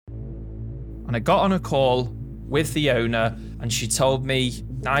And I got on a call with the owner and she told me,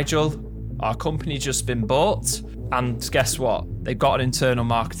 Nigel, our company's just been bought. And guess what? They've got an internal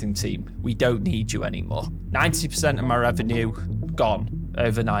marketing team. We don't need you anymore. 90% of my revenue gone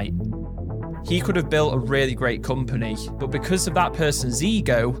overnight. He could have built a really great company, but because of that person's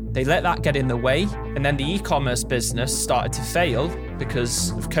ego, they let that get in the way. And then the e-commerce business started to fail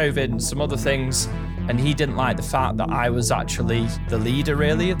because of COVID and some other things. And he didn't like the fact that I was actually the leader,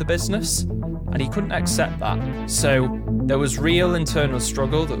 really, of the business. And he couldn't accept that. So there was real internal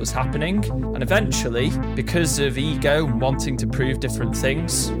struggle that was happening. And eventually, because of ego and wanting to prove different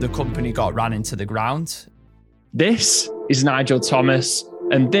things, the company got ran into the ground. This is Nigel Thomas.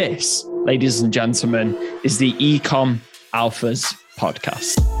 And this, ladies and gentlemen, is the Ecom Alphas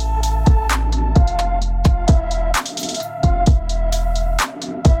podcast.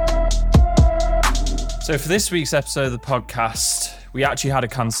 So for this week's episode of the podcast, we actually had a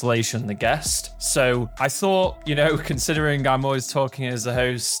cancellation, the guest. So I thought, considering I'm always talking as a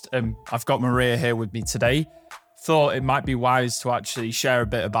host, and I've got Maria here with me today, thought it might be wise to actually share a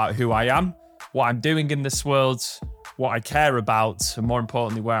bit about who I am, what I'm doing in this world, what I care about, and more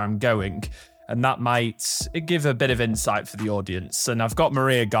importantly, where I'm going. And that might give a bit of insight for the audience. And I've got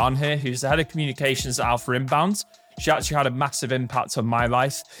Maria Garn here, who's the head of communications at Alpha Inbound. She actually had a massive impact on my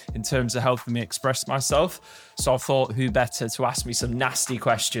life in terms of helping me express myself. So I thought, who better to ask me some nasty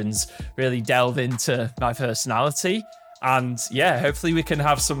questions, really delve into my personality. And yeah, hopefully we can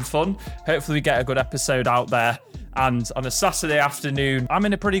have some fun. Hopefully we get a good episode out there. And on a Saturday afternoon, I'm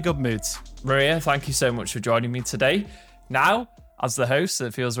in a pretty good mood. Maria, thank you so much for joining me today. Now, as the host,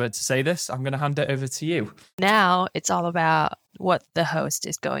 it feels weird to say this, I'm going to hand it over to you. Now it's all about what the host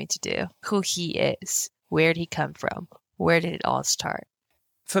is going to do, who he is, where did he come from, where did it all start?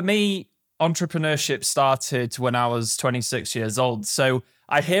 For me, entrepreneurship started when I was 26 years old. So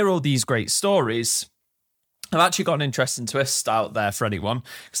I hear all these great stories. I've actually got an interesting twist out there for anyone,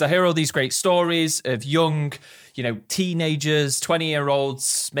 because I hear all these great stories of young, teenagers,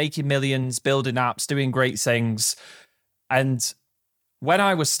 20-year-olds making millions, building apps, doing great things. And when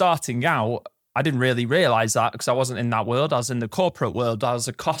I was starting out, I didn't really realize that because I wasn't in that world. I was in the corporate world. I was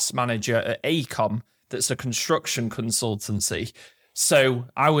a cost manager at AECOM, that's a construction consultancy. So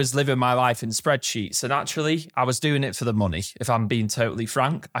I was living my life in spreadsheets. And actually, I was doing it for the money, if I'm being totally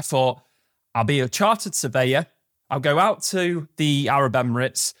frank. I thought, I'll be a chartered surveyor. I'll go out to the Arab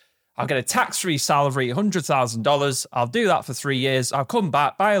Emirates. I'll get a tax-free salary, $100,000. I'll do that for 3 years. I'll come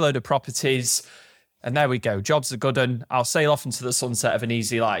back, buy a load of properties. And there we go. Jobs are good and I'll sail off into the sunset of an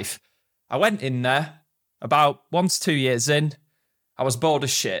easy life. I went in there about 1 to 2 years in. I was bored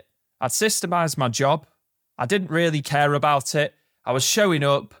as shit. I'd systemized my job. I didn't really care about it. I was showing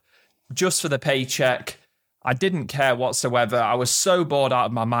up just for the paycheck. I didn't care whatsoever. I was so bored out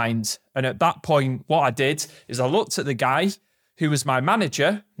of my mind. And at that point, what I did is I looked at the guy who was my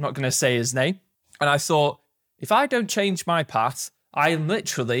manager. I'm not going to say his name. And I thought, if I don't change my path, I am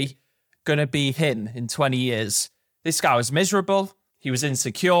literally going to be him in 20 years. This guy was miserable. He was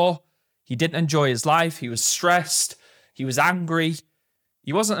insecure. He didn't enjoy his life. He was stressed. He was angry.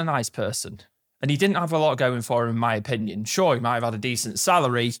 He wasn't a nice person. And he didn't have a lot going for him, in my opinion. Sure, he might have had a decent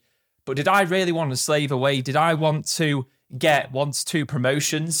salary, but did I really want to slave away? Did I want to get 1 to 2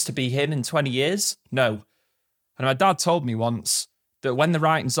 promotions to be him in 20 years? No. And my dad told me once that when the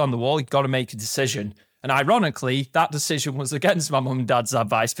writing's on the wall, you've got to make a decision. And ironically, that decision was against my mum and dad's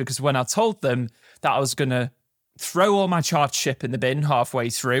advice, because when I told them that I was going to throw all my chartership in the bin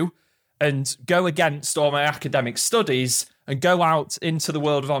halfway through and go against all my academic studies and go out into the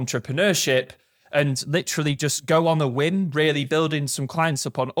world of entrepreneurship and literally just go on a whim, really building some clients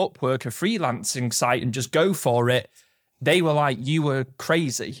up on Upwork, a freelancing site, and just go for it, they were like, you were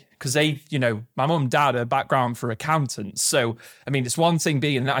crazy. Because my mum and dad are background for accountants. So, it's one thing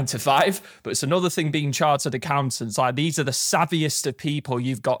being a 9 to 5, but it's another thing being chartered accountants. Like, these are the savviest of people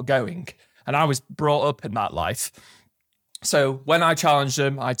you've got going. And I was brought up in that life. So when I challenged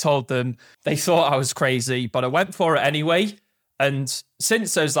them, I told them, they thought I was crazy, but I went for it anyway. And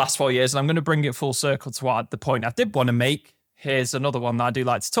since those last 4 years, and I'm going to bring it full circle to what the point I did want to make, here's another one that I do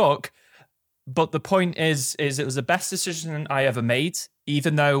like to talk. But the point is it was the best decision I ever made,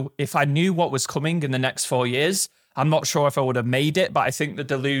 even though if I knew what was coming in the next 4 years, I'm not sure if I would have made it, but I think the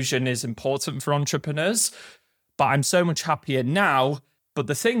delusion is important for entrepreneurs. But I'm so much happier now. But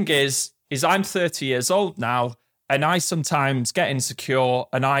the thing is I'm 30 years old now, and I sometimes get insecure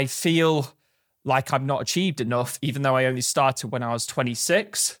and I feel like I've not achieved enough, even though I only started when I was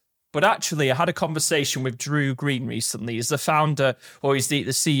 26. But actually, I had a conversation with Drew Green recently. He's the founder, or he's the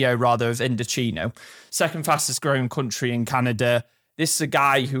CEO rather, of Indochino, second fastest growing country in Canada. This is a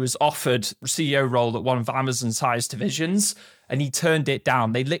guy who was offered a CEO role at one of Amazon's highest divisions, and he turned it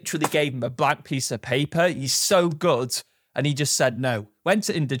down. They literally gave him a blank piece of paper. He's so good. And he just said no. Went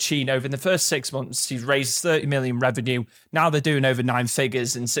to Indochino. In the first 6 months, he's raised 30 million revenue. Now they're doing over 9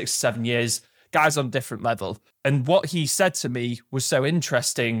 figures in 6 to 7 years. Guys on a different level. And what he said to me was so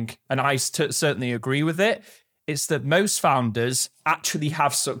interesting, and I certainly agree with it. It's that most founders actually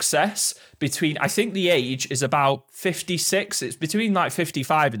have success between, I think the age is about 56. It's between like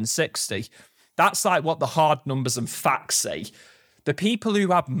 55 and 60. That's like what the hard numbers and facts say. The people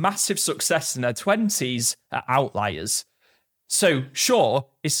who have massive success in their 20s are outliers. So sure,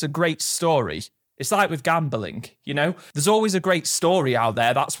 it's a great story. It's like with gambling, you know? There's always a great story out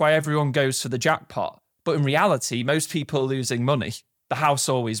there. That's why everyone goes for the jackpot. But in reality, most people are losing money. The house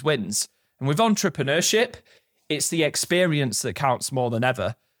always wins. And with entrepreneurship, it's the experience that counts more than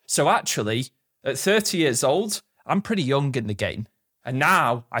ever. So actually, at 30 years old, I'm pretty young in the game. And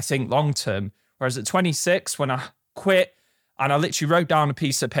now I think long term. Whereas at 26, when I quit, and I literally wrote down a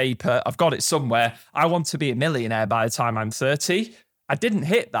piece of paper, I've got it somewhere, I want to be a millionaire by the time I'm 30. I didn't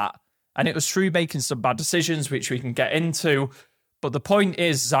hit that. And it was through making some bad decisions, which we can get into. But the point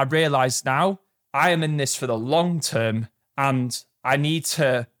is I realize now I am in this for the long term, and I need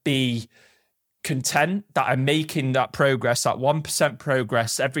to be content that I'm making that progress, that 1%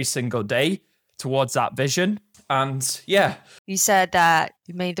 progress every single day towards that vision. And yeah. You said that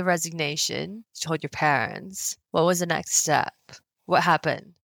you made the resignation, you told your parents. What was the next step? What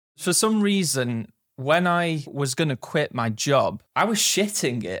happened? For some reason, when I was going to quit my job, I was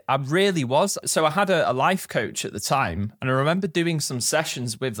shitting it. I really was. So I had a life coach at the time, and I remember doing some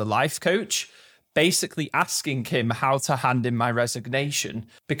sessions with the life coach, basically asking him how to hand in my resignation.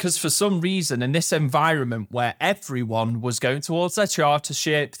 Because for some reason, in this environment where everyone was going towards their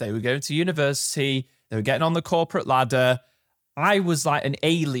chartership, they were going to university, they were getting on the corporate ladder, I was like an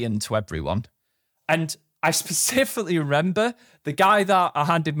alien to everyone. And I specifically remember the guy that I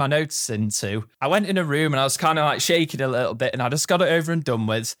handed my notice into. I went in a room and I was kind of like shaking a little bit, and I just got it over and done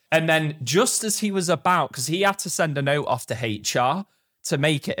with. And then just as he was about, because he had to send a note off to HR to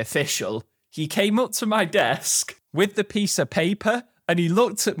make it official, he came up to my desk with the piece of paper and he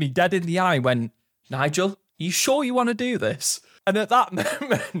looked at me dead in the eye and went, "Nigel, are you sure you want to do this?" And at that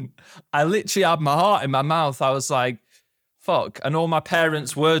moment, I literally had my heart in my mouth. I was like, fuck. And all my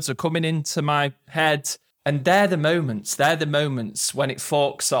parents' words are coming into my head. And they're the moments when it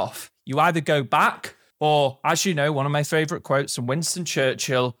forks off. You either go back or, as you know, one of my favourite quotes from Winston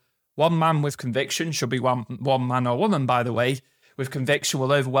Churchill, one man with conviction, should be one man or woman, by the way, with conviction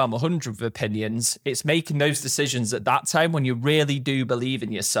will overwhelm 100 with opinions. It's making those decisions at that time when you really do believe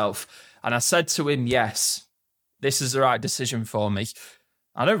in yourself. And I said to him, yes, this is the right decision for me.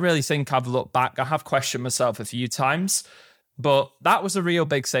 I don't really think I've looked back. I have questioned myself a few times, but that was a real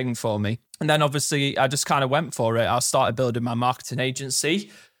big thing for me. And then obviously I just kind of went for it. I started building my marketing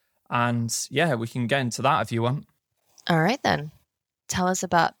agency. And yeah, we can get into that if you want. All right, then. Tell us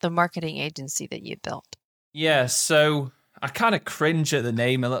about the marketing agency that you built. Yeah, so I kind of cringe at the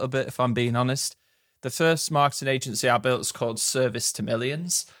name a little bit, if I'm being honest. The first marketing agency I built was called Service to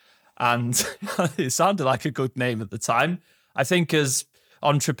Millions. And it sounded like a good name at the time. I think as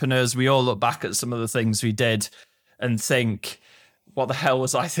entrepreneurs, we all look back at some of the things we did and think, what the hell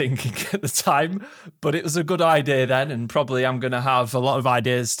was I thinking at the time? But it was a good idea then. And probably I'm going to have a lot of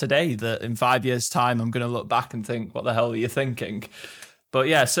ideas today that in 5 years' time, I'm going to look back and think, what the hell were you thinking? But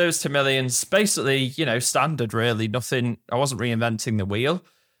yeah, Service to Millions, basically, you know, standard really. Nothing, I wasn't reinventing the wheel.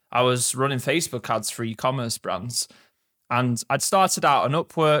 I was running Facebook ads for e-commerce brands. And I'd started out on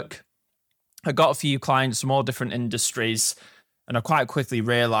Upwork. I got a few clients from all different industries. And I quite quickly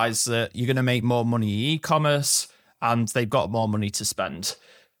realized that you're going to make more money in e-commerce and they've got more money to spend.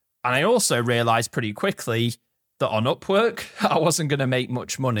 And I also realized pretty quickly that on Upwork, I wasn't going to make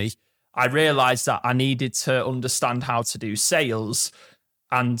much money. I realized that I needed to understand how to do sales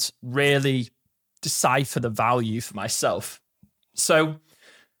and really decipher the value for myself. So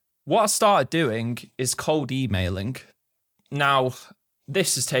what I started doing is cold emailing. Now,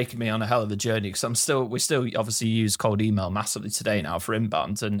 this has taken me on a hell of a journey because we still obviously use cold email massively today now for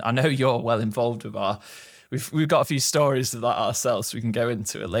inbound. And I know you're well involved with we've got a few stories of that ourselves, so we can go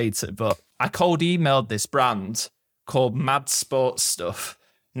into it later. But I cold emailed this brand called Mad Sports Stuff.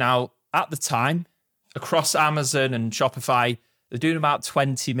 Now, at the time, across Amazon and Shopify, they're doing about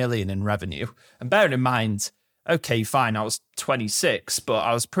 20 million in revenue. And bearing in mind, okay, fine, I was 26, but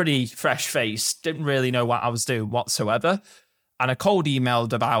I was pretty fresh-faced, didn't really know what I was doing whatsoever. And I cold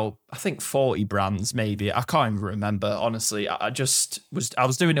emailed about, I think 40 brands maybe. I can't even remember, honestly. I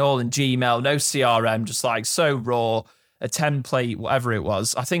was doing it all in Gmail, no CRM, just like so raw. a template, whatever it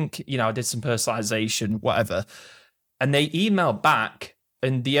was. I think, I did some personalization, whatever. And they emailed back,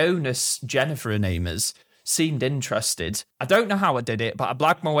 and the owner, Jennifer, her name is, seemed interested. I don't know how I did it, but I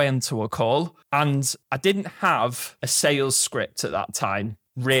blagged my way into a call, and I didn't have a sales script at that time,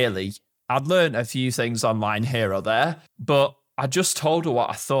 really. I'd learned a few things online here or there, but I just told her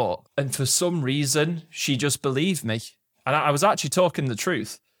what I thought. And for some reason, she just believed me. And I was actually talking the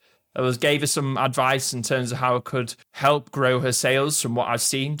truth. Gave her some advice in terms of how I could help grow her sales from what I've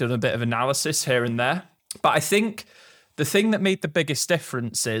seen, done a bit of analysis here and there. But I think the thing that made the biggest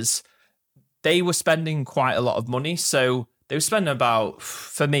difference is they were spending quite a lot of money. So they were spending about,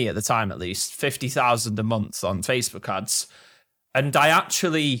 for me at the time at least, $50,000 a month on Facebook ads. And I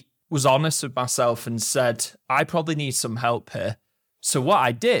actually was honest with myself and said, I probably need some help here. So what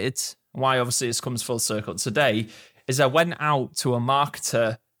I did, why obviously this comes full circle today, is I went out to a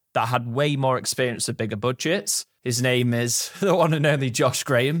marketer that had way more experience with bigger budgets. His name is the one and only Josh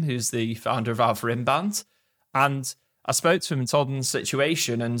Graham, who's the founder of Alpha Inbound. And I spoke to him and told him the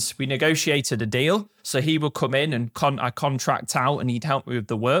situation, and we negotiated a deal. So he would come in and I contract out, and he'd help me with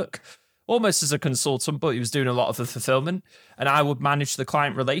the work, almost as a consultant, but he was doing a lot of the fulfillment, and I would manage the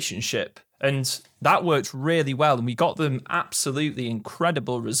client relationship. And that worked really well. And we got them absolutely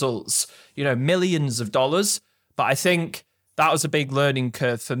incredible results, millions of dollars. But I think that was a big learning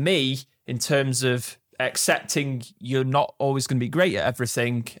curve for me in terms of accepting you're not always going to be great at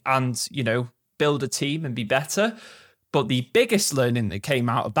everything and, build a team and be better. But the biggest learning that came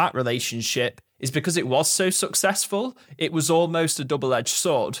out of that relationship is because it was so successful, it was almost a double-edged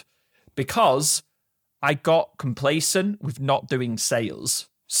sword because I got complacent with not doing sales.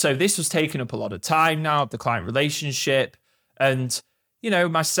 So this was taking up a lot of time now, the client relationship. And,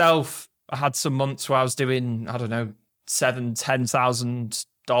 myself, I had some months where I was doing,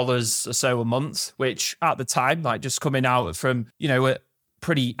 $7,000-$10,000 or so a month, which at the time, just coming out from, a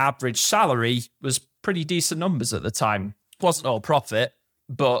pretty average salary was pretty decent numbers at the time. It wasn't all profit,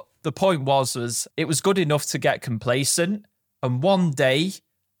 but the point was it was good enough to get complacent. And one day,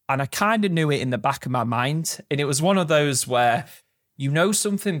 and I kind of knew it in the back of my mind, and it was one of those where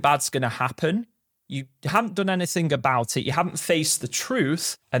something bad's going to happen. You hadn't done anything about it. You hadn't faced the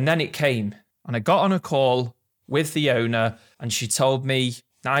truth. And then it came. And I got on a call with the owner, and she told me,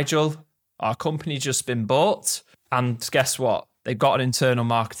 Nigel, our company's just been bought. And guess what? They've got an internal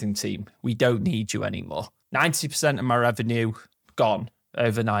marketing team. We don't need you anymore. 90% of my revenue gone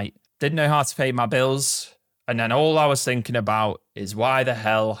overnight. Didn't know how to pay my bills. And then all I was thinking about is why the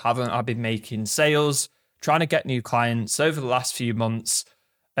hell haven't I been making sales, trying to get new clients over the last few months?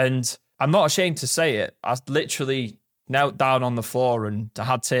 And I'm not ashamed to say it. I literally knelt down on the floor and I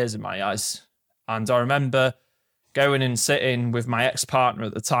had tears in my eyes. And I remember going and sitting with my ex-partner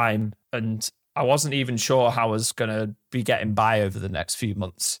at the time, and I wasn't even sure how I was going to be getting by over the next few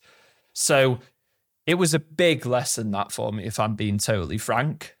months. So it was a big lesson that for me, if I'm being totally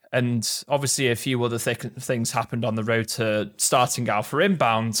frank. And obviously a few other things happened on the road to starting Alpha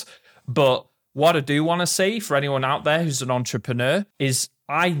Inbound. But what I do want to say for anyone out there who's an entrepreneur is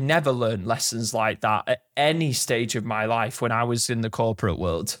I never learned lessons like that at any stage of my life when I was in the corporate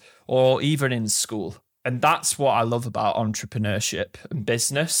world or even in school. And that's what I love about entrepreneurship and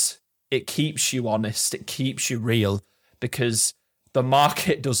business. It keeps you honest. It keeps you real because the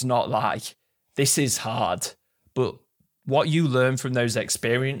market does not lie. This is hard, but what you learn from those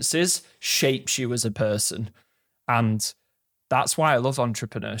experiences shapes you as a person. And that's why I love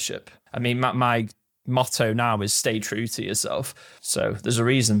entrepreneurship. I mean, my motto now is stay true to yourself. So there's a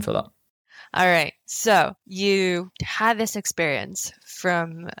reason for that. All right. So you had this experience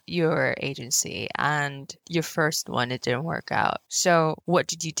from your agency and your first one, it didn't work out. So what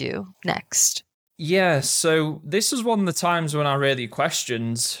did you do next? Yeah. So this was one of the times when I really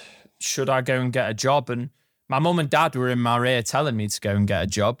questioned, should I go and get a job? And my mum and dad were in my ear telling me to go and get a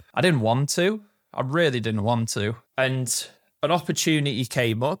job. I didn't want to. I really didn't want to. And an opportunity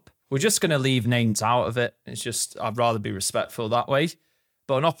came up. We're just going to leave names out of it. It's just, I'd rather be respectful that way.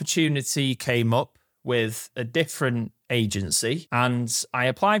 But an opportunity came up with a different agency and I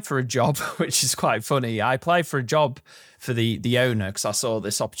applied for a job, which is quite funny. I applied for a job for the owner because I saw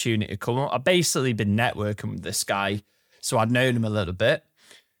this opportunity come up. I've basically been networking with this guy, so I'd known him a little bit.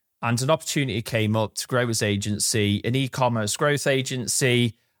 And an opportunity came up to grow his agency, an e-commerce growth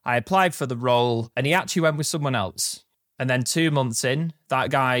agency. I applied for the role and he actually went with someone else. And then 2 months in, that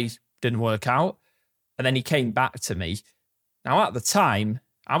guy didn't work out. And then he came back to me. Now, at the time,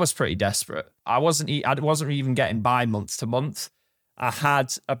 I was pretty desperate. I wasn't even getting by month to month. I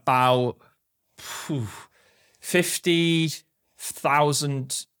had about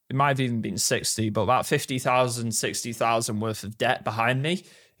 $50,000 it might have even been 60, but about 50,000, 60,000 worth of debt behind me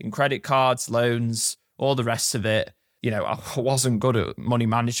in credit cards, loans, all the rest of it. I wasn't good at money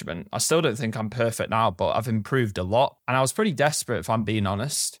management. I still don't think I'm perfect now, but I've improved a lot. And I was pretty desperate, if I'm being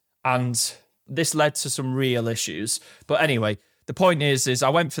honest. And this led to some real issues. But anyway, the point is I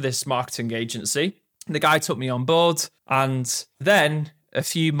went for this marketing agency. The guy took me on board. And then a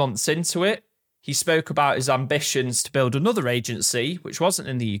few months into it, he spoke about his ambitions to build another agency, which wasn't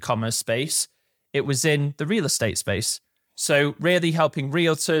in the e-commerce space. It was in the real estate space. So really helping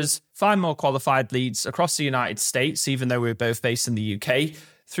realtors find more qualified leads across the United States, even though we're both based in the UK,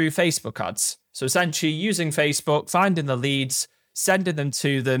 through Facebook ads. So essentially using Facebook, finding the leads, sending them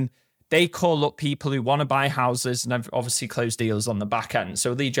to them. They call up people who want to buy houses and obviously close deals on the back end.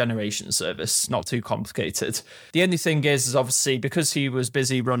 So lead generation service, not too complicated. The only thing is obviously because he was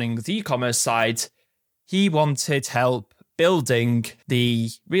busy running the e-commerce side, he wanted help building the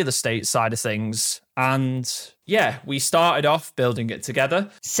real estate side of things. And yeah, we started off building it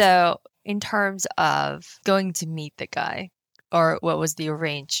together. So in terms of going to meet the guy, or what was the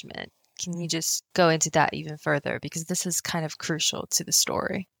arrangement, can you just go into that even further? Because this is kind of crucial to the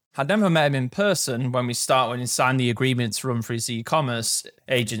story. I'd never met him in person when he signed the agreement to run for his e-commerce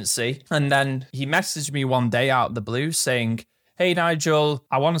agency. And then he messaged me one day out of the blue saying, "Hey, Nigel,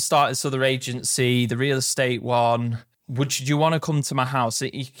 I want to start this other agency, the real estate one. Do you want to come to my house?"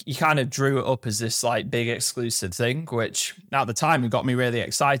 He kind of drew it up as this like big exclusive thing, which at the time it got me really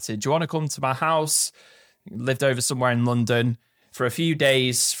excited. "Do you want to come to my house?" Lived over somewhere in London for a few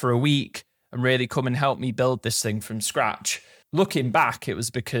days, for a week, and really come and help me build this thing from scratch. Looking back, it was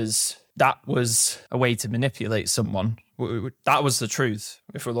because that was a way to manipulate someone. That was the truth,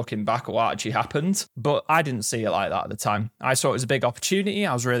 if we're looking back at what actually happened. But I didn't see it like that at the time. I saw it as a big opportunity.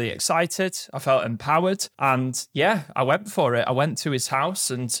 I was really excited. I felt empowered. And yeah, I went for it. I went to his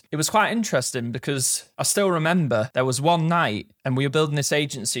house and it was quite interesting because I still remember there was one night and we were building this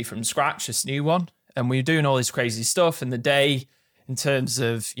agency from scratch, this new one. And we were doing all this crazy stuff in the day, in terms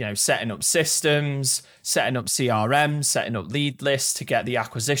of, setting up systems, setting up CRM, setting up lead lists to get the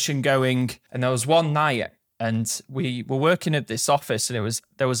acquisition going. And there was one night and we were working at this office and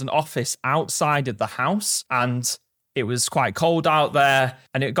there was an office outside of the house and it was quite cold out there.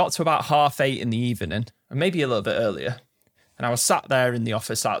 And it got to about 8:30 in the evening, or maybe a little bit earlier. And I was sat there in the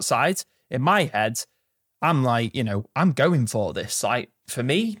office outside. In my head, I'm like, I'm going for this. Like, for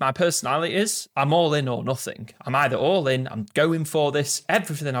me, my personality is I'm all in or nothing. I'm either all in, I'm going for this,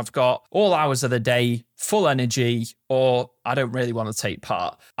 everything I've got, all hours of the day, full energy, or I don't really want to take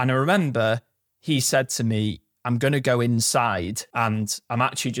part. And I remember he said to me, "I'm going to go inside and I'm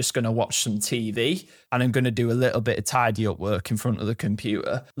actually just going to watch some TV and I'm going to do a little bit of tidy up work in front of the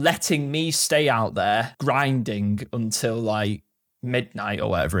computer," letting me stay out there grinding until like midnight or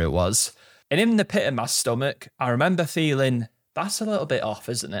whatever it was. And in the pit of my stomach, I remember feeling, that's a little bit off,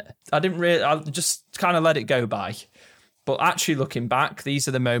 isn't it? I just kind of let it go by. But actually looking back, these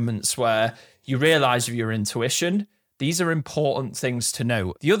are the moments where you realize your intuition. These are important things to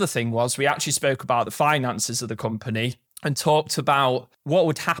know. The other thing was we actually spoke about the finances of the company and talked about what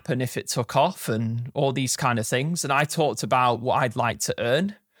would happen if it took off and all these kind of things. And I talked about what I'd like to earn.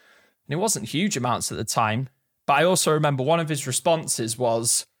 And it wasn't huge amounts at the time. But I also remember one of his responses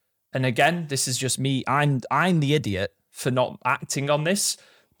was, and again, this is just me, I'm the idiot for not acting on this.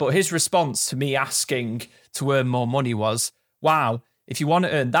 But his response to me asking to earn more money was, "Wow, if you want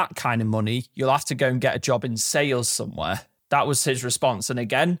to earn that kind of money, you'll have to go and get a job in sales somewhere." That was his response. And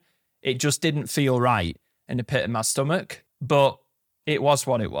again, it just didn't feel right in the pit of my stomach, but it was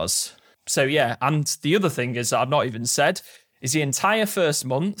what it was. So yeah, and the other thing is that I've not even said is the entire first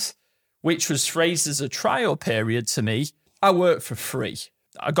month, which was phrased as a trial period to me, I worked for free.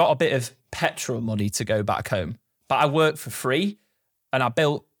 I got a bit of petrol money to go back home, but I worked for free and I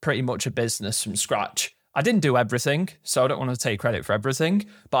built pretty much a business from scratch. I didn't do everything, so I don't want to take credit for everything,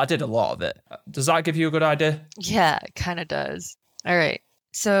 but I did a lot of it. Does that give you a good idea? Yeah, it kind of does. All right.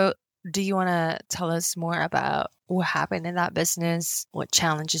 So do you want to tell us more about what happened in that business, what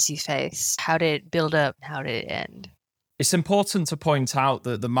challenges you faced, how did it build up, how did it end? It's important to point out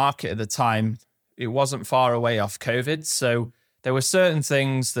that the market at the time, it wasn't far away off COVID, so there were certain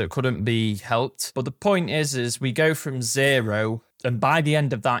things that couldn't be helped. But the point is we go from zero, and by the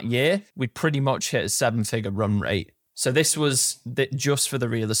end of that year, we'd pretty much hit a 7-figure run rate. So this was just for the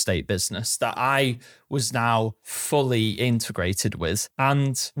real estate business that I was now fully integrated with.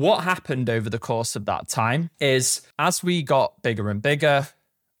 And what happened over the course of that time is as we got bigger and bigger,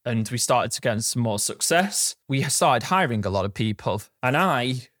 and we started to get some more success, we started hiring a lot of people. And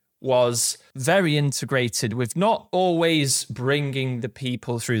I was very integrated with not always bringing the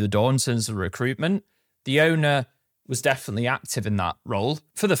people through the door in terms of recruitment. The owner was definitely active in that role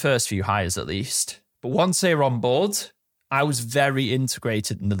for the first few hires at least. But once they were on board, I was very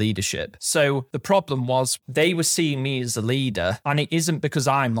integrated in the leadership. So the problem was they were seeing me as a leader, and it isn't because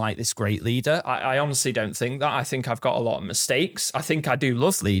I'm like this great leader. I honestly don't think that. I think I've got a lot of mistakes. I think I do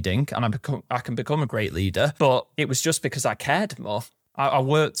love leading, and I can become a great leader, but it was just because I cared more. I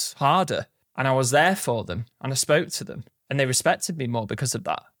worked harder, and I was there for them, and I spoke to them, and they respected me more because of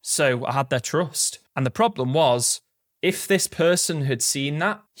that. So I had their trust. And the problem was, if this person had seen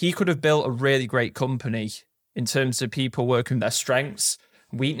that, he could have built a really great company in terms of people working their strengths,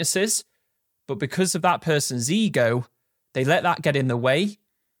 weaknesses. But because of that person's ego, they let that get in the way.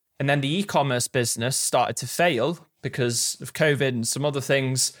 And then the e-commerce business started to fail because of COVID and some other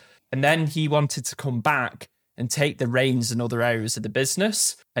things. And then he wanted to come back and take the reins in other areas of the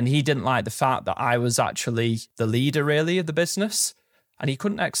business. And he didn't like the fact that I was actually the leader, really, of the business. And he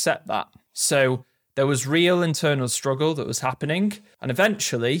couldn't accept that. So there was real internal struggle that was happening. And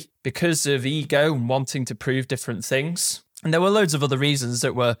eventually, because of ego and wanting to prove different things, and there were loads of other reasons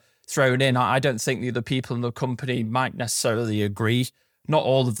that were thrown in. I don't think the other people in the company might necessarily agree. Not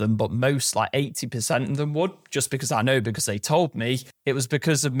all of them, but most, like 80% of them would, just because I know, because they told me. It was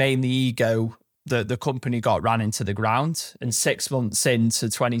because of mainly ego that the company got ran into the ground. And 6 months into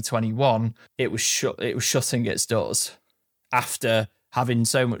 2021, it was shutting its doors after having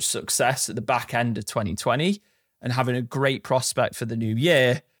so much success at the back end of 2020 and having a great prospect for the new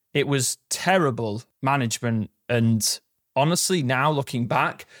year. It was terrible management. And honestly, now looking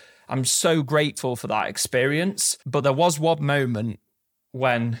back, I'm so grateful for that experience. But there was one moment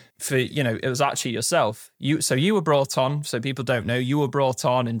when, it was actually yourself. So you were brought on, so people don't know, you were brought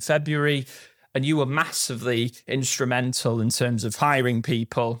on in February, and you were massively instrumental in terms of hiring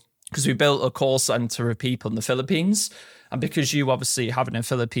people, because we built a call center of people in the Philippines. And because you obviously having a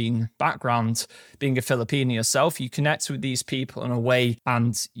Philippine background, being a Filipino yourself, you connect with these people in a way,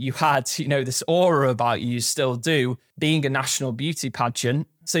 and you had, this aura about you, still do, being a national beauty pageant.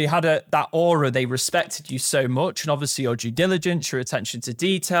 So you had that aura, they respected you so much. And obviously your due diligence, your attention to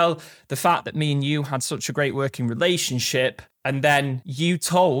detail, the fact that me and you had such a great working relationship. And then you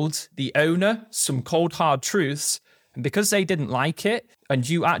told the owner some cold, hard truths. And because they didn't like it, and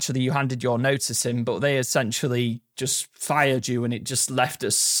you handed your notice in, but they essentially just fired you, and it just left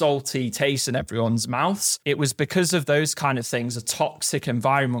a salty taste in everyone's mouths. It was because of those kind of things, a toxic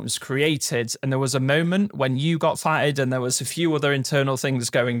environment was created. And there was a moment when you got fired and there was a few other internal things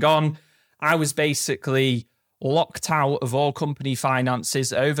going on. I was basically locked out of all company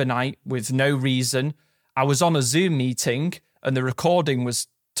finances overnight with no reason. I was on a Zoom meeting and the recording was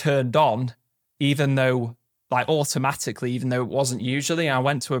turned on, even though it wasn't usually. I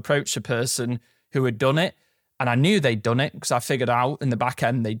went to approach a person who had done it, and I knew they'd done it because I figured out in the back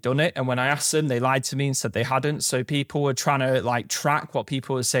end they'd done it. And when I asked them, they lied to me and said they hadn't. So people were trying to track what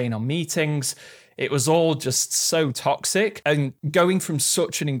people were saying on meetings. It was all just so toxic. And going from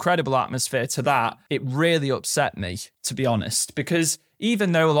such an incredible atmosphere to that, it really upset me, to be honest, because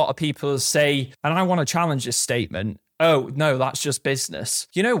even though a lot of people say, and I want to challenge this statement, oh, no, that's just business.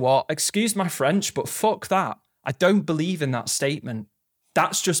 You know what? Excuse my French, but fuck that. I don't believe in that statement.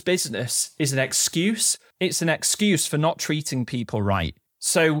 That's just business is an excuse. It's an excuse for not treating people right.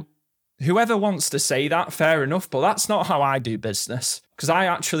 So whoever wants to say that, fair enough, but that's not how I do business, because I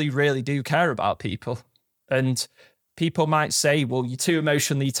actually really do care about people. And people might say, well, you're too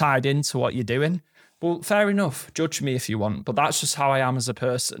emotionally tied into what you're doing. Well, fair enough. Judge me if you want, but that's just how I am as a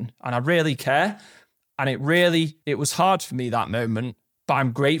person. And I really care. And it was hard for me that moment, but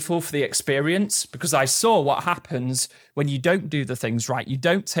I'm grateful for the experience, because I saw what happens when you don't do the things right. You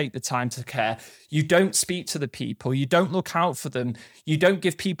don't take the time to care. You don't speak to the people. You don't look out for them. You don't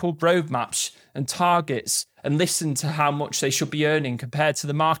give people roadmaps and targets and listen to how much they should be earning compared to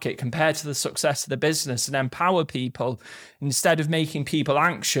the market, compared to the success of the business, and empower people instead of making people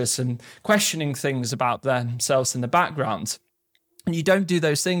anxious and questioning things about themselves in the background. And you don't do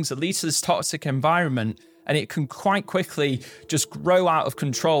those things, it leads to this toxic environment, and it can quite quickly just grow out of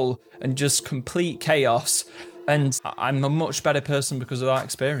control and just complete chaos. And I'm a much better person because of that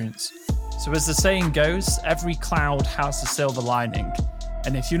experience. So as the saying goes, every cloud has a silver lining.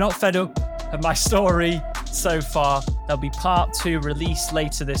 And if you're not fed up of my story so far, there'll be part 2 released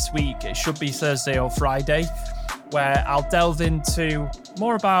later this week. It should be Thursday or Friday, where I'll delve into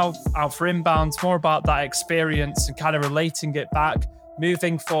more about Alpha Inbound, more about that experience and kind of relating it back,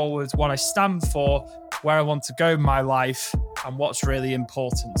 moving forward, what I stand for, where I want to go in my life and what's really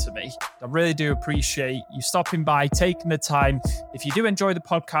important to me. I really do appreciate you stopping by, taking the time. If you do enjoy the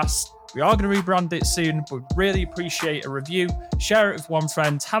podcast, we are going to rebrand it soon, but really appreciate a review. Share it with one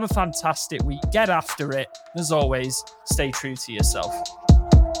friend. Have a fantastic week. Get after it. As always, stay true to yourself.